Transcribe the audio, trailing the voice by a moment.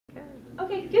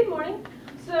Okay, good morning.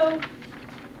 So,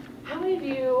 how many of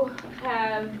you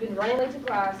have been running late to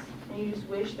class and you just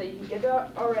wish that you could get there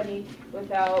already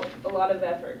without a lot of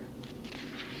effort?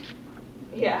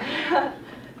 Yeah.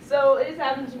 So it has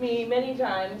happened to me many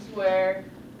times where,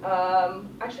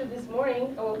 actually this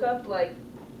morning I woke up like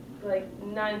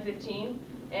 9:15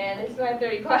 and it's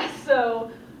 9:30 class, so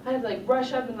I had to like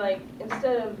rush up and like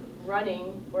instead of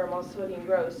running where I'm all sweaty and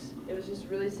gross, it was just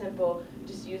really simple.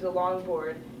 Just use a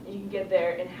longboard and you can get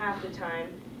there in half the time.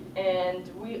 And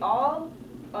we all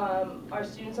are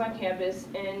students on campus,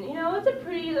 and you know it's a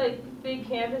pretty like big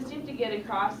campus. You have to get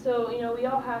across, so you know we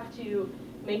all have to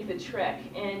make the trek,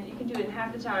 and you can do it in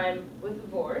half the time with the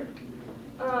board.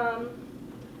 Um,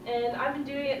 and I've been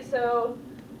doing it so.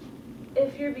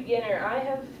 If you're a beginner,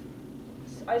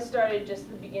 I started just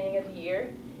the beginning of the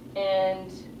year,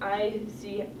 and I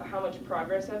see how much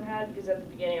progress I've had, because at the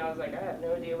beginning I was like, I have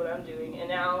no idea what I'm doing, and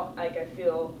now like I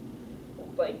feel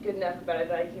like good enough about it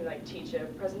that I can like teach a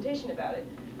presentation about it.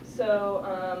 So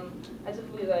I just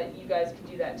believe that you guys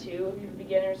can do that too. If you're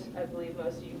beginners, I believe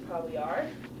most of you probably are.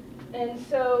 And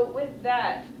so with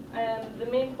that, the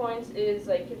main points is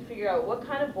like you can figure out what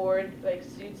kind of board like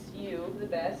suits you the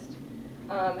best,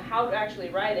 how to actually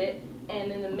write it, and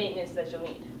then the maintenance that you'll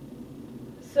need.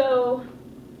 So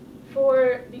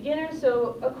for beginners,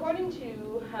 so according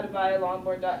to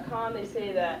howtobuyalongboard.com, they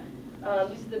say that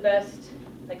these are the best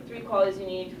like 3 qualities you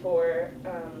need for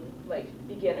like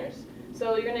beginners.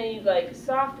 So you're gonna need like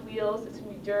soft wheels, it's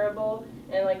gonna be durable,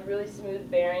 and like really smooth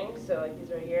bearings, so like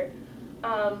these right here.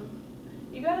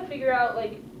 You gotta figure out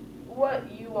like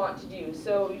what you want to do.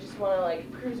 So you just wanna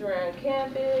like cruise around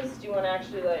campus, do you wanna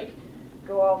actually like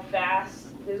go all fast?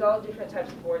 There's all different types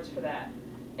of boards for that.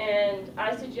 And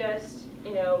I suggest,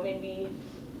 you know, maybe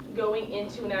going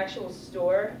into an actual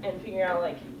store and figuring out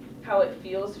like how it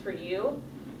feels for you,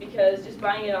 because just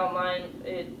buying it online,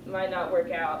 it might not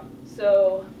work out.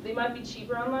 So they might be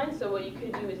cheaper online, so what you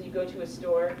could do is you go to a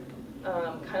store,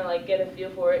 kind of like get a feel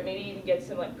for it, maybe even get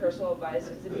some like personal advice,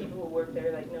 because the people who work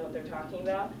there like know what they're talking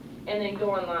about, and then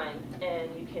go online and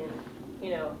you can, you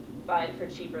know, buy it for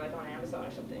cheaper like on Amazon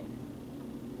or something.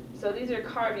 So these are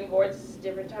carving boards. This is a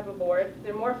different type of board.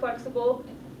 They're more flexible.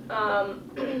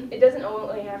 It doesn't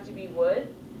only have to be wood,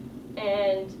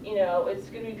 and you know it's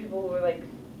going to be people who are like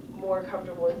more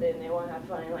comfortable with it and they want to have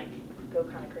fun and like go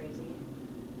kind of crazy.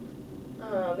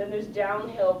 Then there's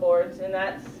downhill boards, and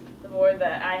that's the board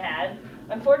that I had.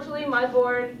 Unfortunately, my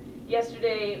board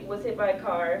yesterday was hit by a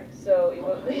car, so you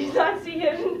won't not see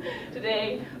him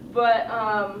today. But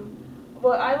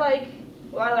what I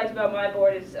liked about my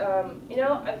board is, you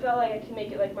know, I felt like I could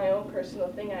make it like my own personal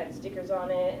thing. I had stickers on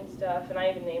it and stuff, and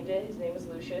I even named it. His name was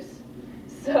Lucius.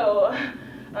 So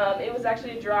it was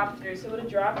actually a drop-through. So what a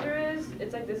drop-through is,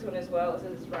 it's like this one as well. It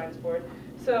says Ryan's board.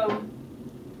 So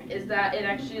is that it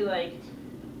actually like,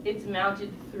 it's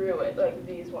mounted through it, like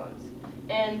these ones.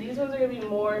 And these ones are going to be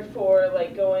more for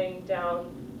like going down,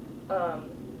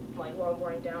 like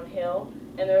longboarding downhill,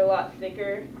 and they're a lot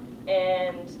thicker,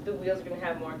 and the wheels are going to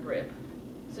have more grip.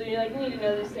 So you like need to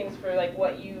know these things for like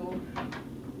what you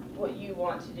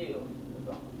want to do.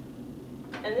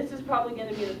 And this is probably going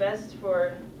to be the best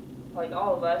for like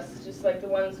all of us, just like the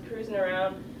ones cruising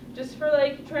around, just for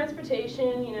like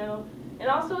transportation, you know. And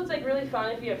also it's like really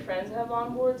fun if you have friends that have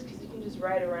longboards, because you can just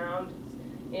ride around,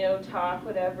 you know, talk,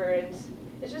 whatever. And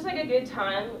it's just like a good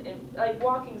time. And like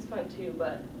walking's fun too,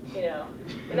 but you know,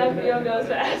 enough you don't go as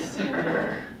fast.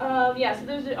 Yeah, so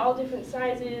there's all different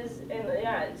sizes, and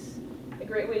yeah, it's a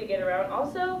great way to get around.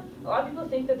 Also, a lot of people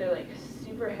think that they're like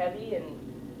super heavy and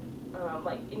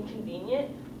like inconvenient,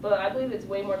 but I believe it's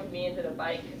way more convenient than a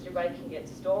bike, because your bike can get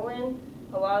stolen.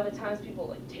 A lot of the times people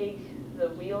like take the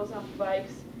wheels off the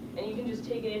bikes, and you can just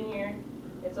take it in here.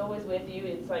 It's always with you.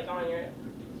 It's like on your,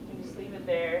 you can just leave it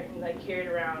there and like carry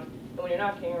it around. And when you're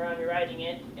not carrying around, you're riding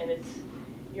it, and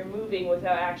you're moving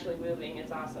without actually moving.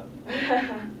 It's awesome.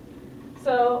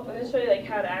 So I'm going to show you like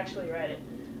how to actually ride it.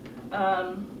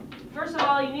 First of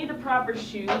all, you need the proper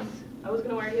shoes. I was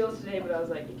going to wear heels today, but I was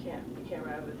like, you can't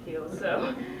ride with heels.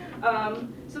 So,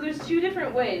 so there's 2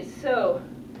 different ways. So,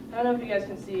 I don't know if you guys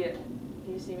can see it.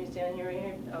 Can you see me standing here right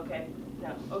here? Okay.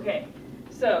 No. Okay.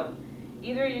 So,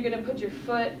 either you're going to put your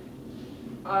foot,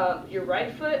 your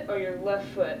right foot or your left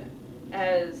foot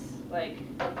as like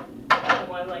the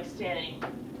one like standing,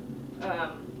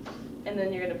 and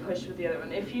then you're going to push with the other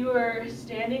one. If you are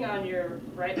standing on your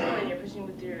right foot and you're pushing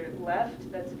with your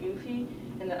left, that's goofy,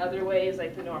 and the other way is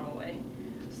like the normal way.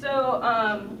 So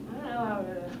I don't know how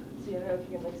to see. I don't know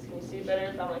if you can you see it better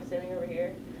if I'm like standing over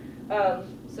here.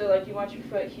 So like you want your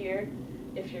foot here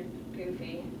if you're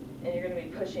goofy, and you're going to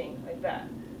be pushing like that.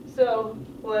 So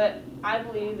what I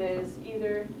believe is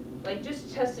either like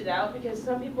just test it out, because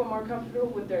some people are more comfortable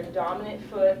with their dominant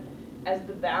foot as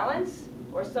the balance,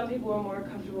 or some people are more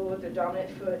comfortable with their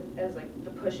dominant foot as like the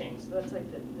pushing. So that's like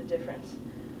the difference.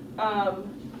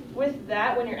 With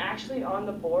that, when you're actually on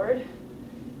the board,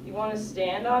 you want to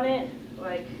stand on it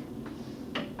like,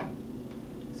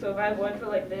 so if I have one foot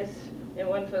like this and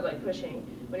one foot like pushing,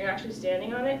 when you're actually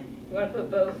standing on it, you want to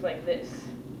put both like this.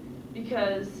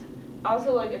 Because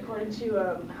also, like, according to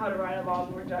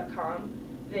howtoridealongboard.com,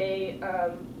 they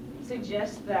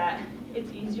suggest that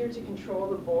it's easier to control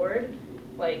the board,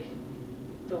 like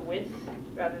the width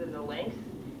rather than the length,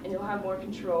 and you'll have more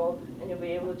control and you'll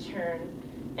be able to turn.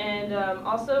 And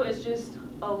also, it's just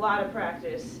a lot of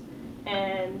practice,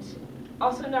 and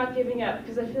also not giving up,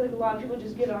 because I feel like a lot of people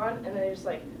just get on and they just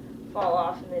like fall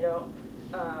off and they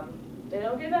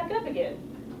don't get back up again.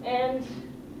 And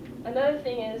another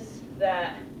thing is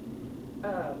that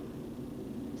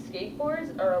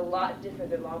skateboards are a lot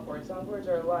different than longboards. Longboards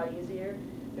are a lot easier.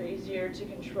 They're easier to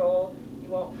control. You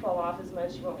won't fall off as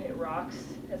much. You won't hit rocks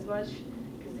as much,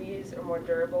 because these are more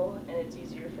durable and it's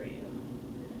easier for you.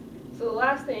 So the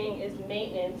last thing is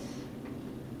maintenance.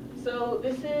 So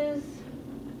this is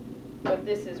what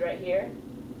this is right here.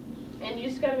 And you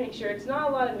just gotta make sure, it's not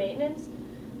a lot of maintenance,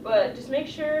 but just make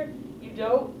sure you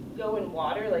don't go in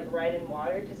water, like right in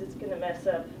water, because it's gonna mess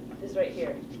up this right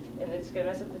here. And it's gonna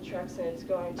mess up the trucks and it's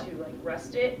going to like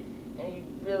rust it, and you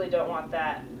really don't want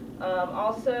that.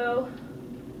 Also,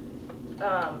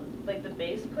 like the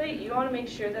base plate, you wanna make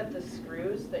sure that the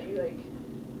screws that you like,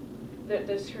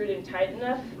 they're screwed in tight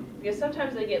enough, because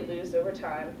sometimes they get loose over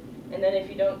time, and then if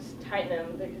you don't tighten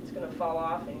them, it's going to fall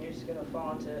off and you're just going to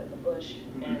fall into a bush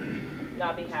and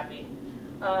not be happy.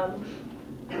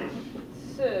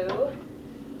 So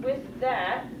with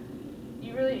that,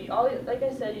 you really, like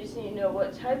I said, you just need to know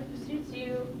what type suits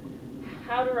you,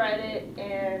 how to ride it,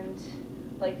 and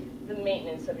like the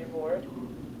maintenance of your board.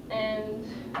 And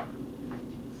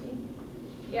see,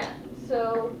 yeah,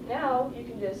 so now you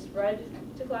can just ride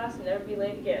to class and never be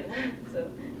late again. So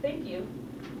thank you.